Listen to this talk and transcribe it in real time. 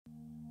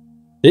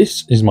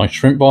This is my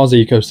shrimp vase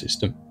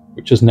ecosystem,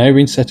 which has now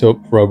been set up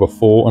for over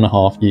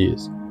 4.5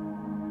 years.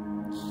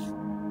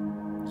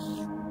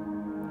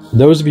 For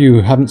those of you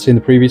who haven't seen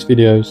the previous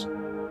videos,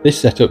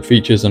 this setup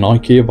features an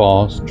IKEA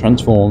vase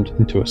transformed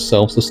into a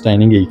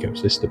self-sustaining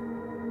ecosystem.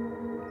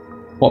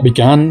 What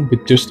began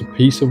with just a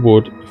piece of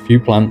wood, a few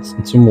plants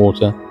and some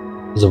water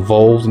has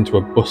evolved into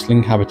a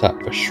bustling habitat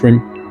for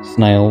shrimp,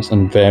 snails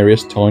and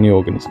various tiny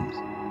organisms.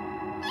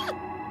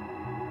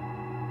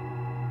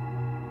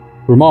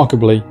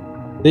 Remarkably,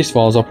 this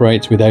vase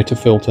operates without a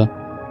filter,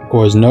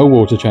 requires no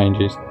water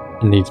changes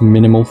and needs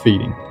minimal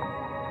feeding,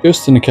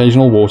 just an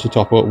occasional water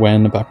top-up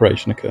when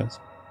evaporation occurs.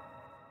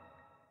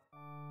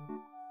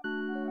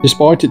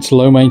 Despite its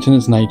low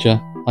maintenance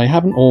nature, I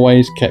haven't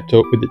always kept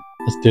up with it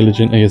as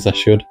diligently as I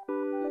should.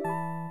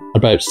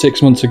 About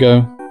 6 months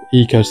ago,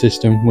 the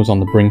ecosystem was on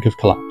the brink of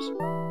collapse.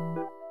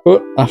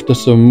 But after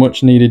some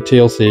much needed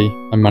TLC,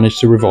 I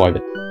managed to revive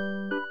it.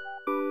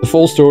 The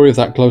full story of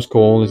that close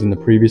call is in the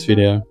previous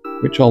video,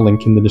 which I'll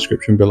link in the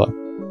description below.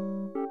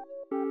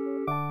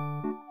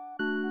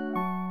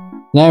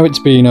 Now it's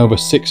been over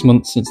 6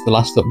 months since the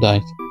last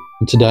update,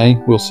 and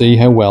today we'll see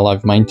how well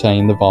I've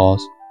maintained the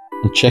vase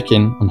and check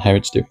in on how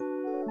it's doing.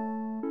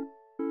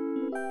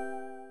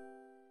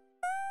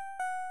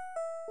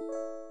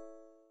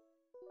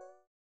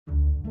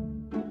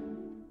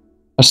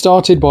 I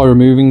started by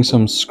removing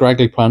some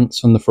scraggly plants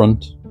from the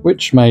front,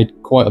 which made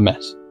quite a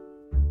mess.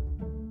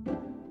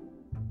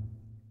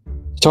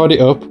 To tidy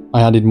it up,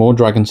 I added more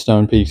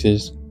dragonstone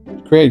pieces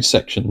to create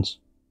sections,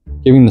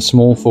 giving the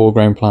small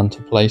foreground plant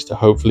a place to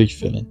hopefully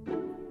fill in.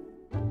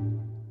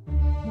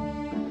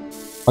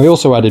 I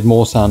also added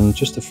more sand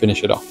just to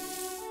finish it off.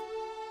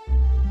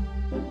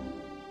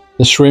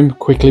 The shrimp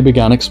quickly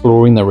began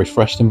exploring their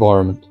refreshed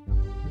environment.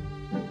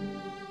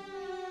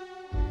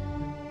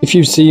 If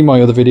you see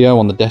my other video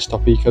on the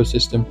desktop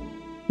ecosystem,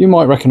 you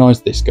might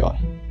recognise this guy,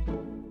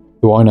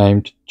 who I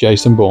named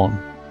Jason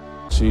Bourne.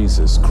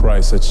 Jesus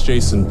Christ, that's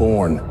Jason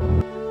Bourne.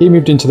 He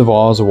moved into the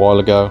vase a while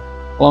ago,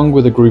 along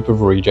with a group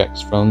of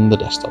rejects from the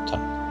desktop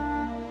tank.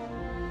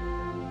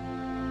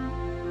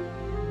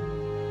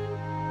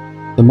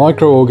 The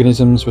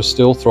microorganisms were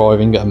still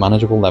thriving at a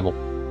manageable level,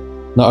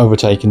 not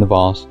overtaking the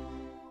vase.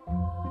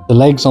 The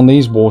legs on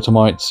these water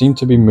mites seemed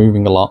to be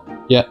moving a lot,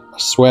 yet I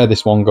swear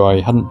this one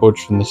guy hadn't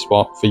budged from this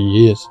spot for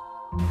years.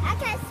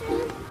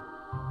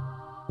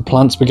 The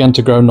plants began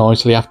to grow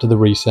nicely after the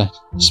reset,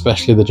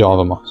 especially the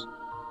Java moss,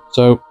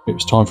 so it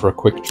was time for a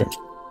quick trim.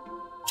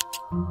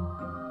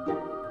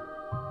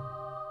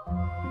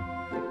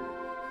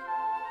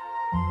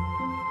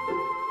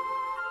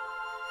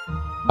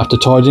 After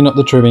tidying up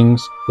the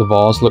trimmings, the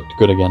vase looked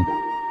good again.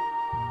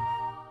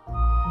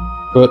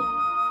 But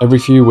every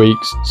few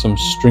weeks, some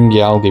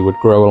stringy algae would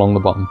grow along the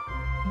bottom.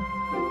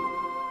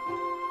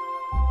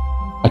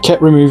 I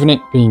kept removing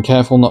it, being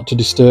careful not to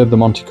disturb the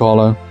Monte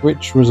Carlo,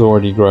 which was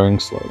already growing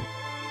slowly.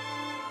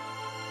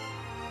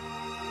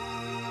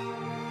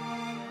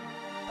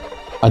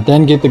 I'd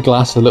then give the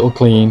glass a little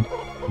clean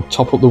and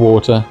top up the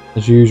water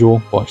as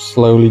usual by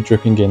slowly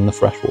dripping in the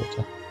fresh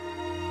water.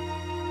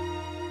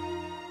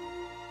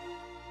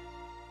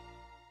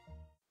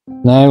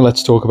 Now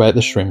let's talk about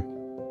the shrimp.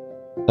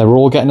 They were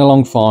all getting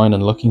along fine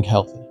and looking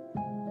healthy.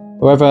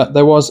 However,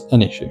 there was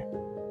an issue.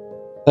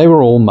 They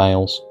were all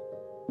males.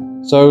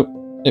 So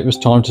it was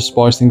time to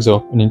spice things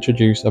up and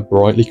introduce a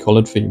brightly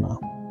coloured female.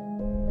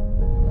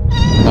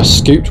 I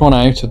scooped one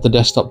out of the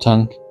desktop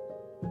tank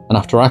and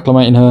after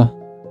acclimating her,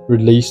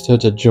 released her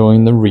to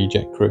join the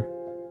reject crew.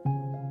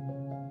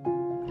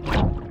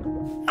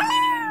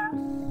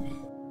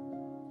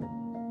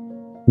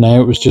 Now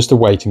it was just a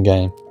waiting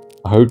game.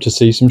 I hope to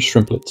see some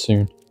shrimplets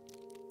soon.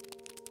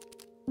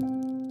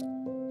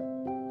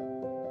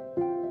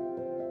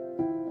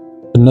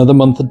 Another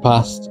month had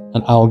passed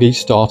and algae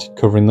started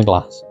covering the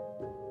glass.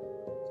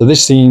 So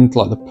this seemed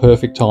like the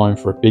perfect time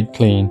for a big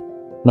clean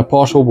and a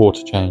partial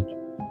water change.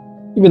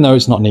 Even though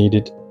it's not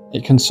needed,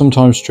 it can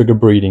sometimes trigger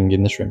breeding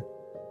in the shrimp.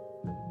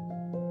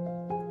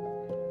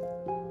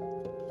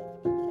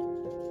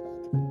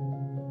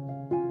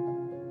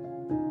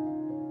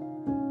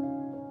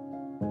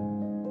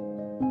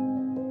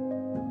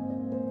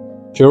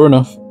 Sure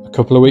enough, a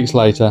couple of weeks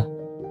later,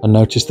 I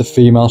noticed the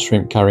female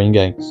shrimp carrying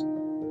eggs.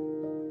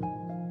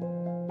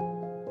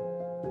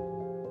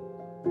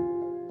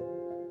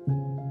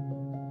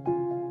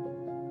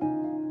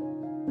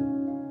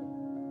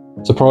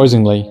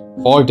 Surprisingly,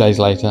 5 days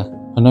later,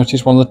 I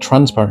noticed one of the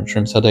transparent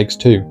shrimps had eggs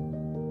too.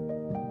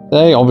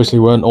 They obviously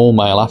weren't all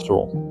male after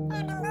all.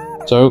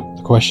 So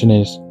the question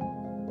is,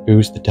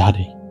 who's the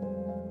daddy?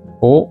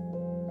 Or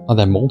are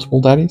there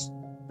multiple daddies?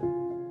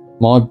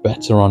 My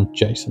bets are on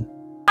Jason.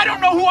 I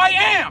don't know who I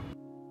am!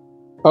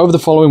 Over the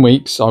following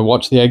weeks, I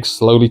watched the eggs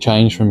slowly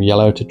change from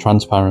yellow to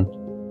transparent.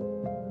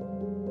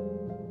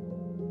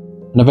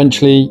 And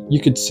eventually,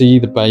 you could see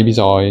the baby's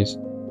eyes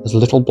as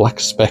little black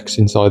specks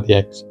inside the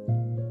eggs.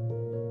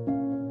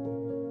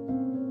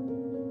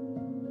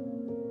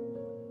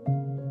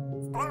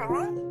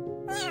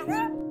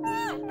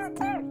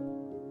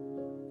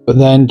 But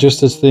then,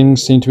 just as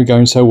things seemed to be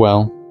going so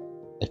well,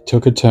 they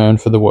took a turn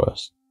for the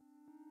worse.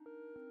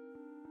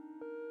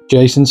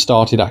 Jason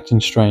started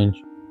acting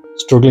strange,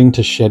 struggling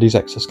to shed his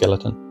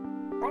exoskeleton.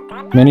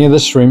 Many of the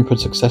shrimp had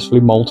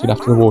successfully molted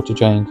after the water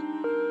change,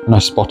 and I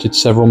spotted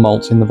several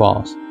molts in the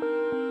vase.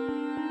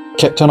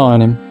 Kept an eye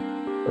on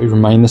him, but he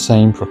remained the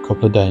same for a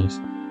couple of days.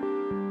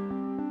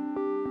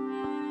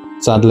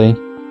 Sadly,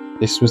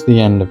 this was the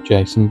end of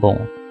Jason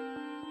Bourne.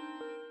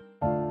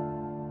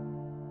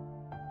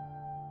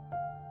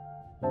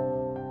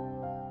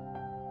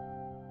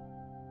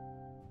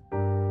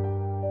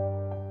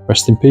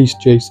 Rest in peace,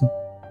 Jason.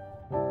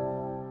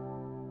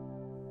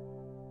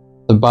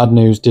 The bad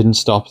news didn't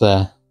stop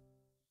there.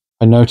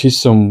 I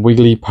noticed some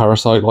wiggly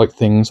parasite-like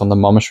things on the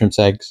mama shrimp's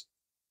eggs,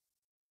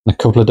 and a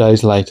couple of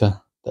days later,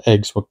 the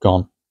eggs were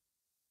gone.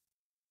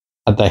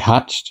 Had they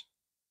hatched,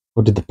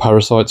 or did the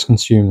parasites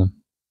consume them?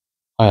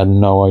 I had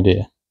no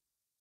idea.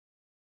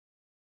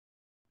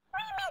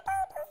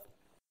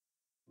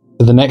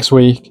 For the next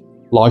week,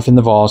 life in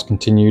the vase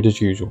continued as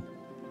usual.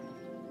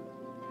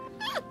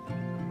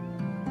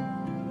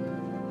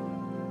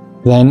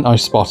 Then I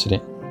spotted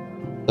it,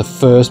 the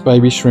first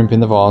baby shrimp in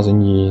the vase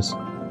in years.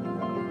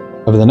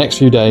 Over the next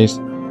few days,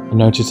 I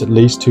noticed at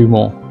least 2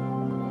 more.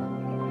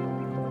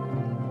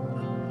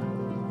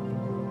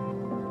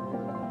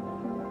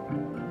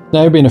 It's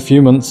now been a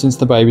few months since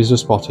the babies were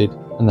spotted,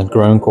 and they've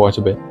grown quite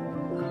a bit.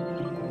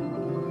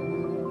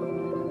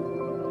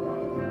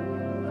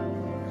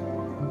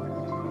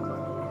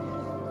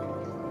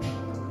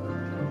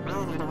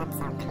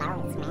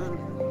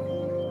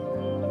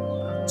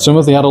 Some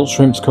of the adult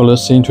shrimp's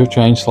colours seem to have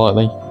changed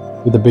slightly,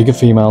 with the bigger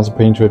females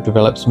appearing to have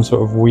developed some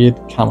sort of weird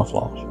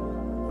camouflage.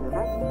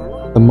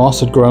 The moss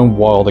had grown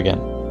wild again,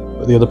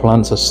 but the other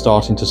plants are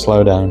starting to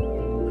slow down.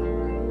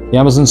 The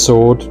Amazon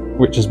sword,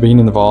 which has been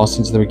in the vase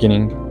since the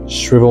beginning, has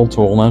shriveled to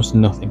almost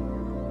nothing.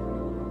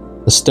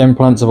 The stem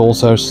plants have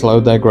also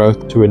slowed their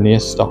growth to a near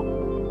stop.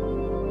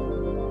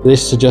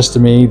 This suggests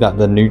to me that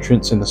the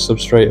nutrients in the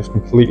substrate have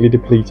completely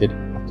depleted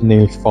after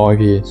nearly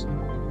 5 years,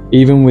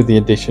 even with the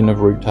addition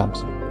of root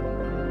tabs.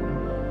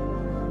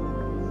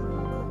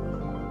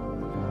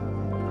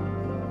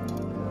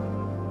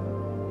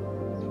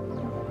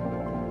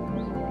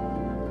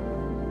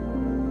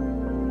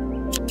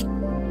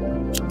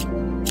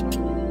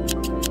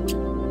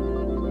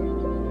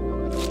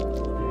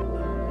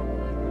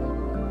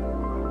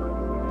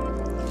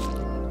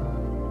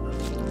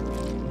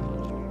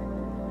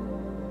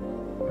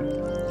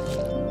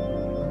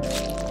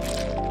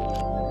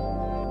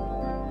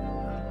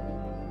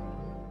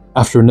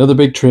 After another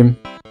big trim,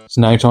 it's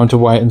now time to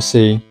wait and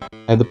see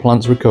how the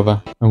plants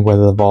recover and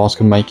whether the vase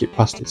can make it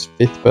past its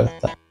 5th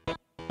birthday.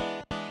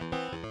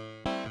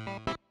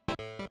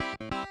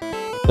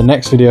 The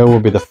next video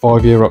will be the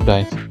 5-year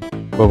update,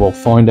 where we'll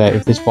find out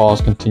if this vase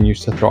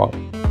continues to thrive.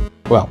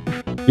 Well,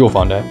 you'll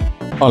find out.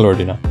 I'll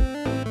already know.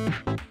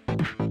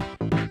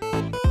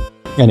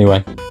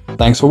 Anyway,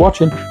 thanks for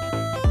watching.